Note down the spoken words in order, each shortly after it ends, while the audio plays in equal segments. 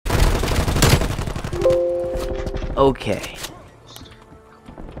Okay.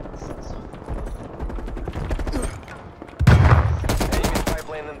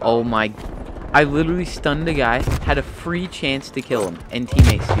 Oh my... I literally stunned a guy, had a free chance to kill him, and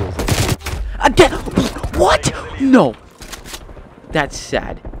teammate steals it. Again! What? No! That's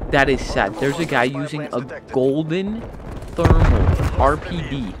sad. That is sad. There's a guy using a golden thermal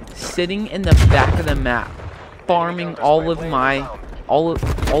RPD sitting in the back of the map, farming all of my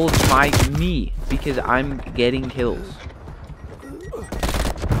me because I'm getting kills.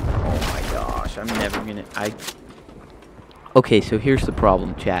 Oh my gosh, I'm never gonna... Okay, so here's the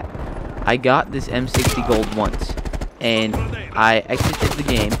problem, chat. I got this M60 gold once, and I exited the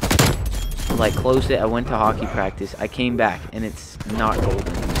game, like closed it, I went to hockey practice, I came back, and it's not gold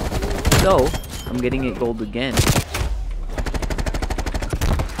anymore. So, I'm getting it gold again.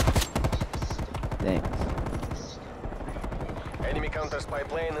 Thanks. Enemy counter spy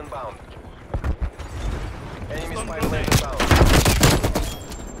plane inbound. Enemy spy plane inbound.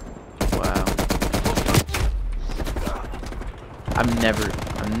 Wow. I'm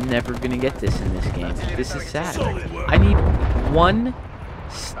never gonna get this in this game. This is sad. I need one.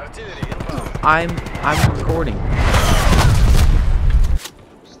 I'm recording.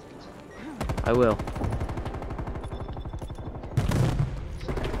 I will.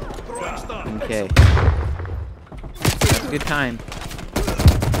 Okay. That's a good time.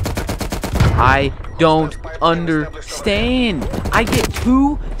 I don't understand. I get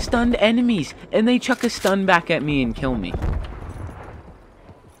 2 stunned enemies, and they chuck a stun back at me and kill me.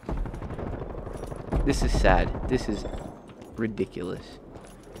 This is sad. This is ridiculous.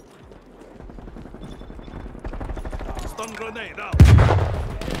 Stun grenade out.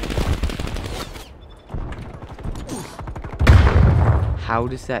 How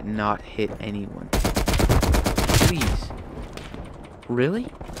does that not hit anyone? Please. Really?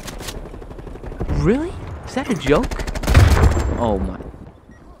 Really? Is that a joke? Oh my.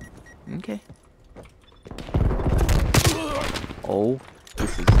 Okay. Oh,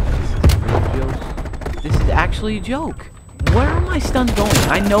 this is a joke. This is actually a joke. Where are my stuns going?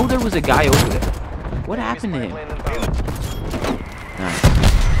 I know there was a guy over there. What happened to him? Nice.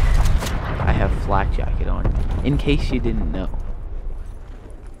 I have flak jacket on, in case you didn't know.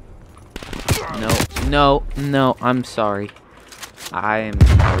 No, I'm sorry. I am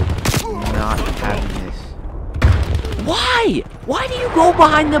sorry. Not having this. Why? Why do you go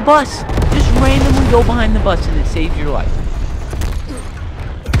behind the bus? Just randomly go behind the bus and it saves your life.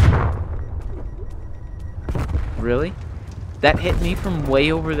 Really? That hit me from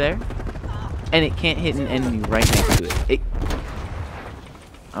way over there? And it can't hit an enemy right next to it.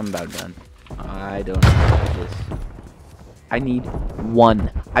 I'm about done. I don't know about this. I need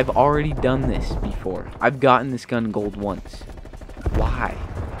 1. I've already done this before. I've gotten this gun gold once. Why?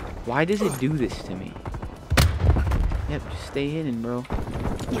 Why does it do this to me? Yep, just stay hidden, bro.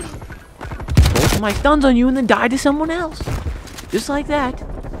 Both of my stuns on you and then die to someone else. Just like that.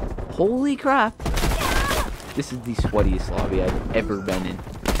 Holy crap. This is the sweatiest lobby I've ever been in.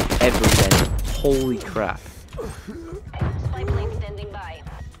 Holy crap.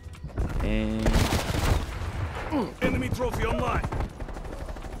 And... Enemy trophy online.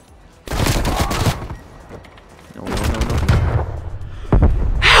 No.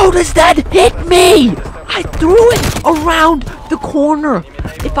 How does that hit me? I threw it around the corner.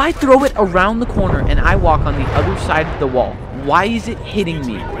 If I throw it around the corner and I walk on the other side of the wall, why is it hitting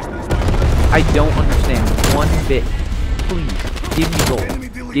me? I don't understand one bit. Please, give me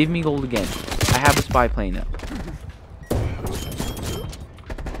gold. Give me gold again. I have a spy plane up.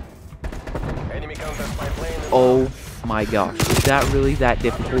 Oh my gosh. Is that really that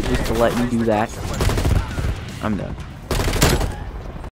difficult just to let me do that? I'm done.